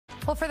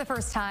Well, for the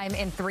first time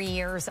in 3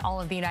 years,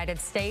 all of the United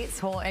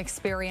States will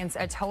experience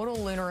a total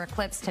lunar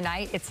eclipse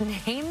tonight. It's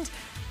named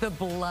the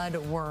Blood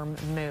Worm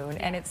Moon,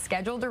 and it's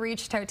scheduled to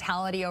reach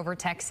totality over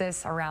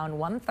Texas around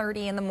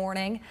 1:30 in the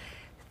morning.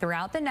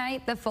 Throughout the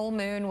night, the full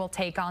moon will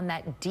take on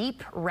that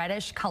deep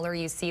reddish color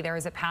you see there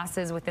as it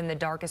passes within the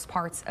darkest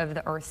parts of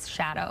the Earth's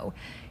shadow.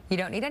 You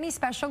don't need any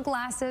special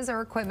glasses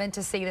or equipment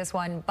to see this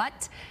one,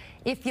 but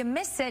if you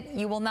miss it,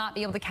 you will not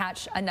be able to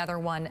catch another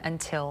one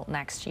until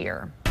next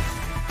year.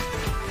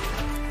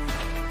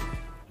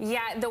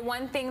 Yeah, the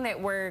one thing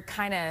that we're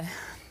kind of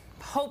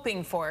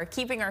hoping for,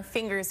 keeping our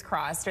fingers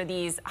crossed, are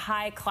these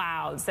high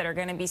clouds that are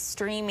going to be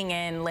streaming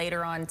in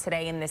later on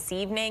today and this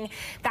evening.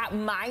 That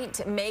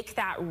might make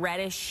that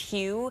reddish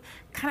hue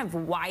kind of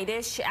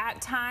whitish at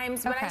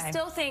times, but I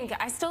still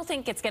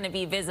think it's going to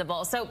be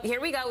visible. So here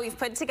we go. We've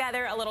put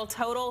together a little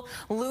total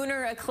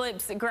lunar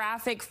eclipse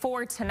graphic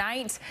for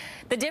tonight.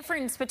 The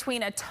difference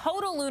between a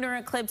total lunar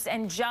eclipse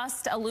and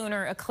just a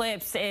lunar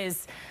eclipse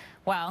is,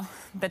 well,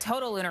 the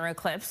total lunar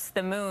eclipse,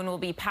 the moon will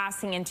be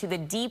passing into the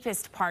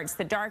deepest parts,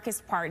 the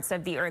darkest parts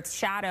of the Earth's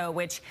shadow,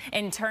 which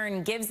in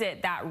turn gives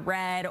it that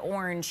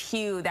red-orange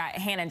hue that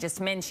Hannah just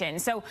mentioned.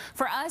 So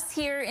for us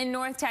here in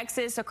North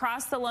Texas,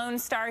 across the Lone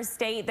Star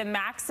State, the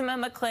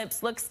maximum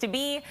eclipse looks to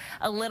be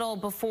a little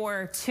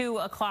before 2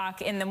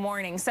 o'clock in the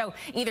morning. So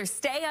either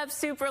stay up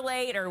super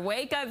late or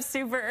wake up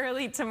super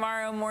early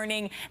tomorrow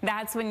morning.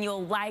 That's when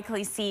you'll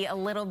likely see a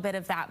little bit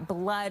of that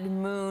blood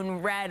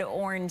moon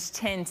red-orange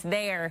tint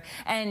there.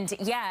 And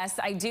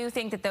yes, I do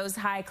think that those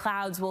high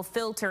clouds will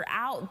filter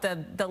out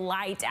the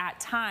light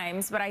at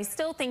times, but I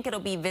still think it'll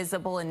be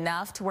visible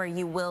enough to where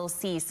you will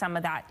see some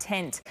of that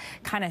tint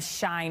kind of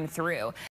shine through.